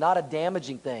healing thing, not a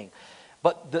damaging thing.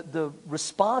 But the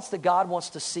response that God wants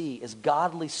to see is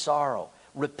godly sorrow,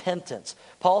 repentance.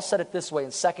 Paul said it this way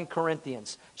in 2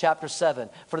 Corinthians chapter 7.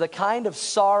 For the kind of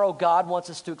sorrow God wants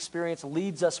us to experience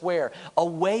leads us where?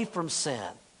 Away from sin.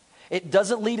 It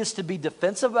doesn't lead us to be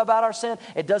defensive about our sin.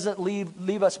 It doesn't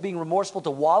leave us being remorseful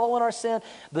to wallow in our sin.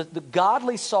 The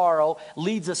godly sorrow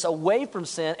leads us away from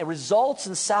sin and results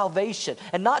in salvation.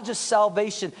 And not just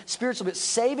salvation spiritually, but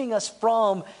saving us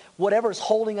from whatever is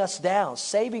holding us down,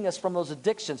 saving us from those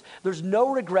addictions. There's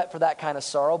no regret for that kind of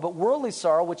sorrow, but worldly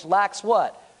sorrow, which lacks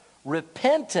what?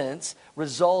 Repentance,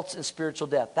 results in spiritual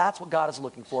death. That's what God is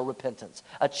looking for, repentance.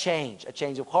 A change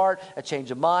of heart, a change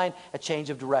of mind, a change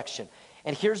of direction.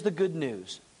 And here's the good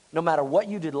news. No matter what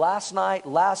you did last night,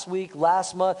 last week,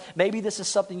 last month, maybe this is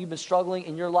something you've been struggling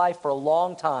in your life for a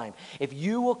long time. If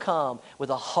you will come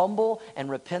with a humble and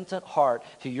repentant heart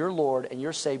to your Lord and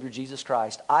your Savior, Jesus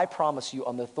Christ, I promise you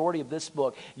on the authority of this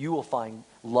book, you will find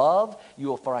love, you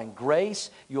will find grace,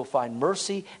 you'll find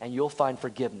mercy, and you'll find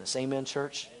forgiveness. Amen,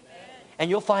 church? Amen. And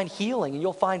you'll find healing and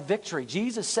you'll find victory.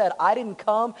 Jesus said, I didn't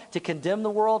come to condemn the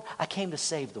world, I came to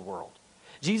save the world.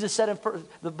 Jesus said,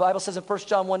 the Bible says in 1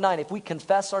 John 1:9, if we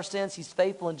confess our sins, He's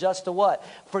faithful and just to what?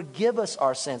 Forgive us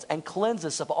our sins and cleanse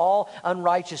us of all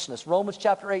unrighteousness. Romans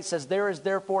chapter 8 says, there is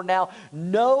therefore now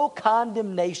no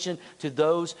condemnation to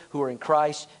those who are in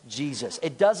Christ Jesus.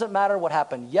 It doesn't matter what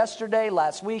happened yesterday,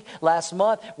 last week, last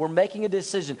month. We're making a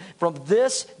decision. From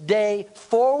this day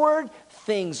forward,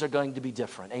 things are going to be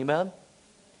different. Amen?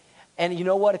 And you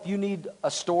know what? If you need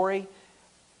a story,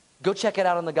 go check it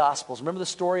out in the Gospels. Remember the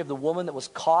story of the woman that was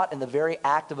caught in the very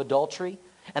act of adultery?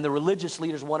 And the religious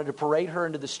leaders wanted to parade her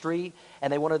into the street,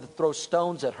 and they wanted to throw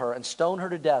stones at her and stone her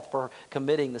to death for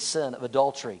committing the sin of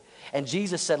adultery. And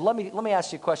Jesus said, let me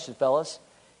ask you a question, fellas.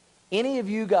 Any of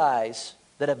you guys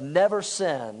that have never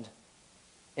sinned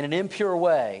in an impure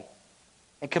way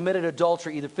and committed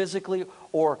adultery either physically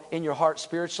or in your heart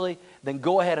spiritually, then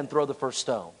go ahead and throw the first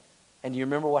stone. And do you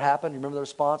remember what happened? You remember the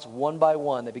response? One by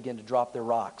one, they began to drop their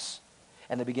rocks.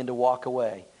 And they begin to walk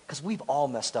away. Because we've all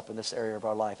messed up in this area of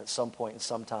our life at some point in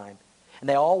some time. And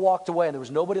they all walked away, and there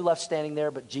was nobody left standing there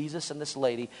but Jesus and this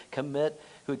lady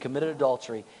who had committed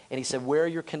adultery. And He said, where are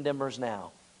your condemners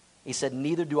now? He said,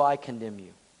 neither do I condemn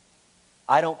you.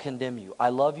 I don't condemn you. I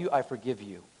love you. I forgive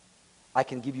you. I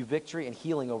can give you victory and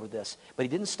healing over this. But He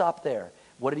didn't stop there.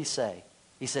 What did He say?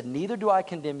 He said, neither do I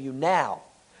condemn you. Now,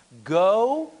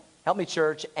 go, help me,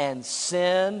 church, and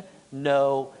sin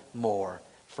no more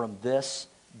from this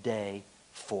day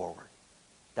forward.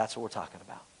 That's what we're talking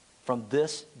about. From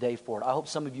this day forward. I hope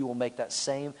some of you will make that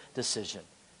same decision.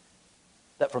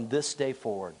 That from this day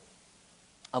forward,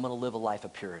 I'm going to live a life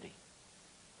of purity.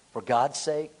 For God's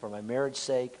sake, for my marriage's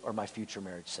sake, or my future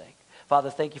marriage's sake. Father,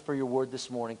 thank you for your word this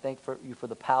morning. Thank you for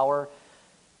the power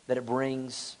that it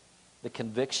brings, the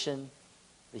conviction,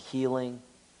 the healing,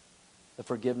 the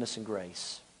forgiveness and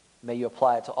grace. May you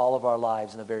apply it to all of our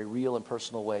lives in a very real and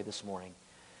personal way this morning.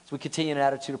 As we continue in an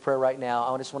attitude of prayer right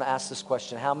now, I just want to ask this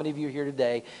question. How many of you are here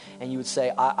today and you would say,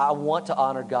 I want to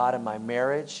honor God in my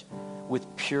marriage with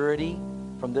purity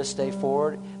from this day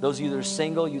forward? Those of you that are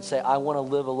single, you'd say, I want to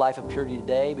live a life of purity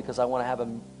today because I want to have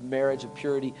a marriage of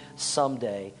purity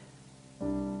someday.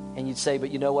 And you'd say,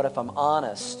 but you know what? If I'm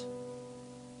honest,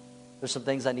 There's some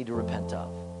things I need to repent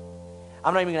of.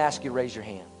 I'm not even going to ask you to raise your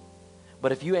hand.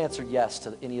 But if you answered yes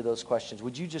to any of those questions,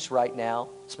 would you just right now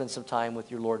spend some time with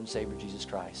your Lord and Savior, Jesus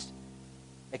Christ?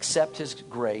 Accept His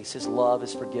grace, His love,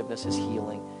 His forgiveness, His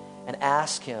healing, and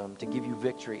ask Him to give you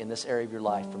victory in this area of your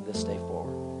life from this day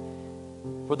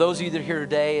forward. For those of you that are here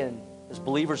today and as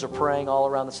believers are praying all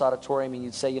around this auditorium, and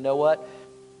you'd say, you know what?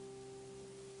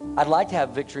 I'd like to have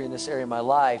victory in this area of my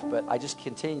life, but I just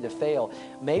continue to fail.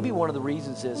 Maybe one of the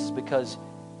reasons is because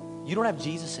you don't have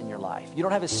Jesus in your life. You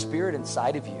don't have His Spirit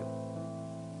inside of you.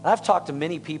 And I've talked to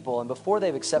many people, and before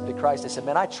they've accepted Christ, they said,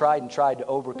 man, I tried to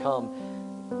overcome,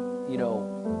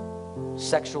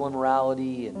 sexual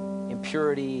immorality and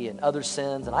impurity and other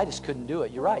sins, and I just couldn't do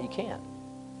it. You're right, you can't.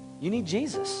 You need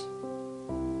Jesus.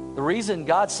 The reason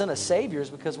God sent a Savior is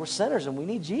because we're sinners and we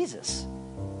need Jesus.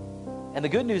 And the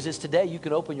good news is today you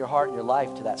can open your heart and your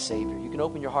life to that Savior. You can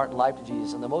open your heart and life to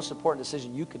Jesus. And the most important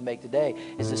decision you can make today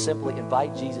is to simply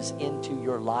invite Jesus into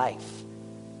your life,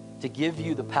 to give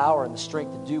you the power and the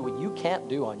strength to do what you can't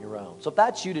do on your own. So if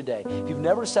that's you today, if you've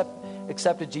never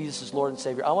accepted Jesus as Lord and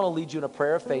Savior, I want to lead you in a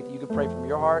prayer of faith that you can pray from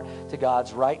your heart to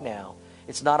God's right now.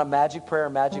 It's not a magic prayer or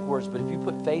magic words, but if you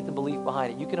put faith and belief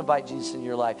behind it, you can invite Jesus into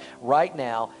your life right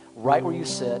now, right where you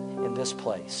sit in this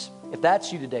place. If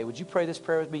that's you today, would you pray this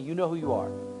prayer with me? You know who you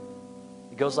are.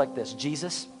 It goes like this.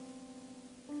 Jesus,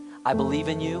 I believe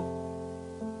in you.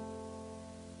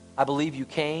 I believe you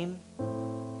came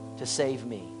to save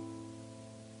me.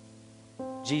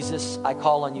 Jesus, I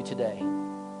call on you today.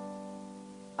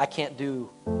 I can't do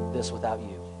this without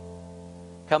you.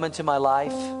 Come into my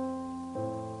life.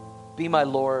 Be my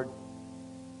Lord.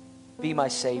 Be my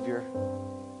Savior.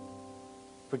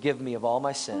 Forgive me of all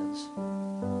my sins.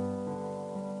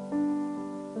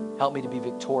 Help me to be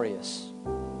victorious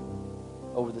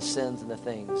over the sins and the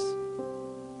things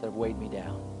that have weighed me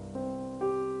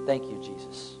down. Thank you,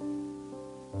 Jesus,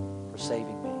 for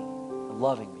saving me and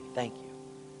loving me. Thank you.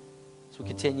 As we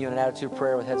continue in an attitude of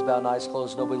prayer with heads bowed and eyes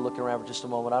closed, nobody looking around for just a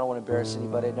moment. I don't want to embarrass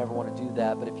anybody. I never want to do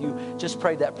that. But if you just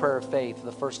prayed that prayer of faith for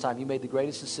the first time, you made the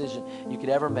greatest decision you could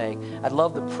ever make. I'd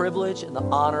love the privilege and the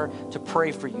honor to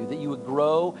pray for you, that you would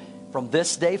grow from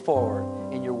this day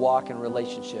forward in your walk and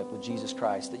relationship with Jesus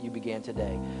Christ that you began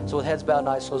today. So with heads bowed and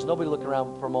eyes closed, nobody looking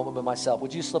around for a moment but myself.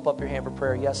 Would you slip up your hand for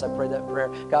prayer? Yes, I prayed that prayer.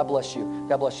 God bless you.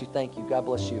 God bless you. Thank you. God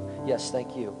bless you. Yes,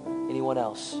 thank you. Anyone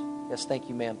else? Yes, thank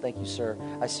you, ma'am. Thank you, sir.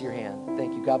 I see your hand.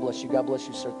 Thank you. God bless you. God bless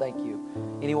you, sir. Thank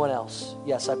you. Anyone else?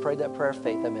 Yes, I prayed that prayer of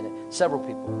faith. I'm in it. Several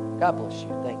people. God bless you.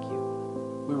 Thank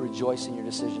you. We rejoice in your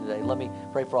decision today. Let me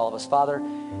pray for all of us. Father,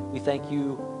 we thank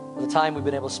you for the time we've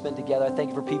been able to spend together. I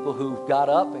thank you for people who got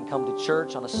up and come to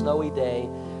church on a snowy day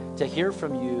to hear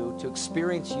from you, to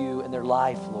experience you in their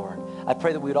life, Lord. I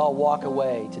pray that we'd all walk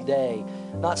away today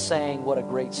not saying what a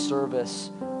great service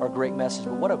or a great message,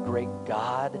 but what a great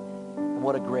God and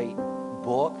what a great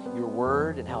book, your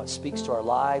word, and how it speaks to our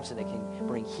lives and it can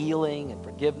bring healing and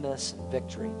forgiveness and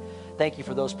victory. Thank you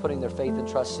for those putting their faith and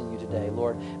trust in you today,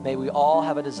 Lord. May we all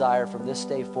have a desire from this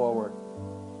day forward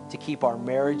to keep our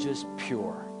marriages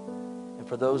pure. And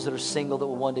for those that are single that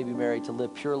will one day be married, to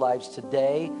live pure lives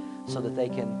today so that they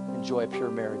can enjoy a pure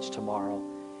marriage tomorrow.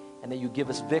 And that you give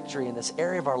us victory in this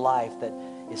area of our life that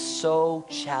is so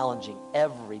challenging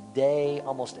every day,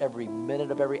 almost every minute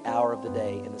of every hour of the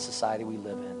day in the society we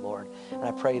live in, Lord. And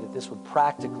I pray that this would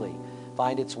practically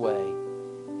find its way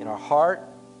in our heart,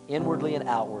 inwardly and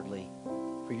outwardly,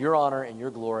 for your honor and your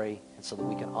glory, and so that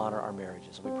we can honor our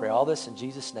marriages. And we pray all this in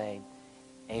Jesus' name.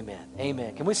 Amen.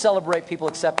 Amen. Can we celebrate people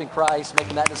accepting Christ,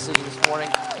 making that decision this morning?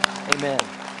 Amen.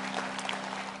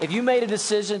 If you made a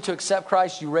decision to accept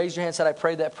Christ, you raised your hand and said, I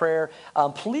prayed that prayer.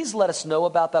 Please let us know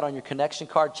about that on your connection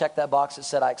card. Check that box that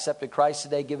said, I accepted Christ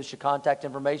today. Give us your contact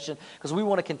information because we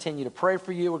want to continue to pray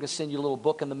for you. We're going to send you a little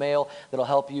book in the mail that'll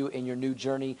help you in your new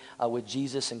journey with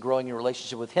Jesus and growing your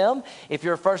relationship with Him. If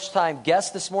you're a first-time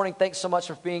guest this morning, thanks so much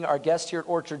for being our guest here at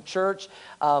Orchard Church.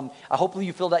 Hopefully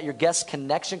you filled out your guest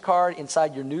connection card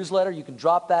inside your newsletter. You can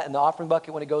drop that in the offering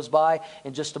bucket when it goes by.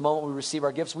 In just a moment, we receive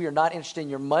our gifts. We are not interested in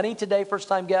your money today,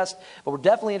 first-time guest, but we're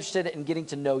definitely interested in getting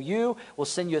to know you. We'll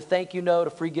send you a thank you note, a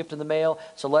free gift in the mail,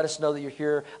 so let us know that you're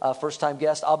here, first-time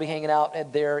guest. I'll be hanging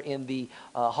out there in the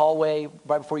hallway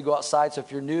right before you go outside, so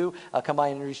if you're new, come by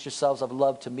and introduce yourselves. I'd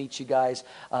love to meet you guys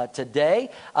today.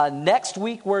 Next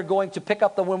week, we're going to pick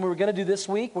up when we were going to do this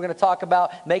week. We're going to talk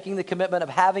about making the commitment of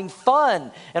having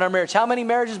fun in our marriage. How many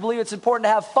marriages believe it's important to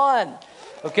have fun?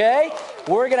 Okay?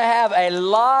 We're going to have a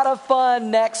lot of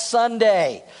fun next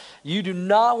Sunday. You do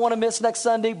not want to miss next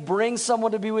Sunday. Bring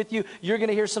someone to be with you. You're going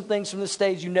to hear some things from the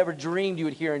stage you never dreamed you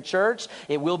would hear in church.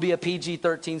 It will be a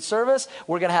PG-13 service.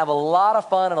 We're going to have a lot of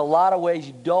fun in a lot of ways.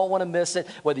 You don't want to miss it.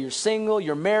 Whether you're single,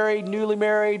 you're married, newly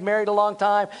married, married a long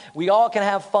time, we all can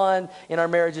have fun in our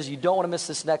marriages. You don't want to miss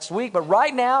this next week. But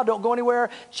right now, don't go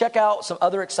anywhere. Check out some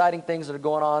other exciting things that are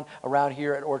going on around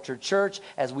here at Orchard Church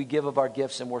as we give of our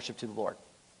gifts and worship to the Lord.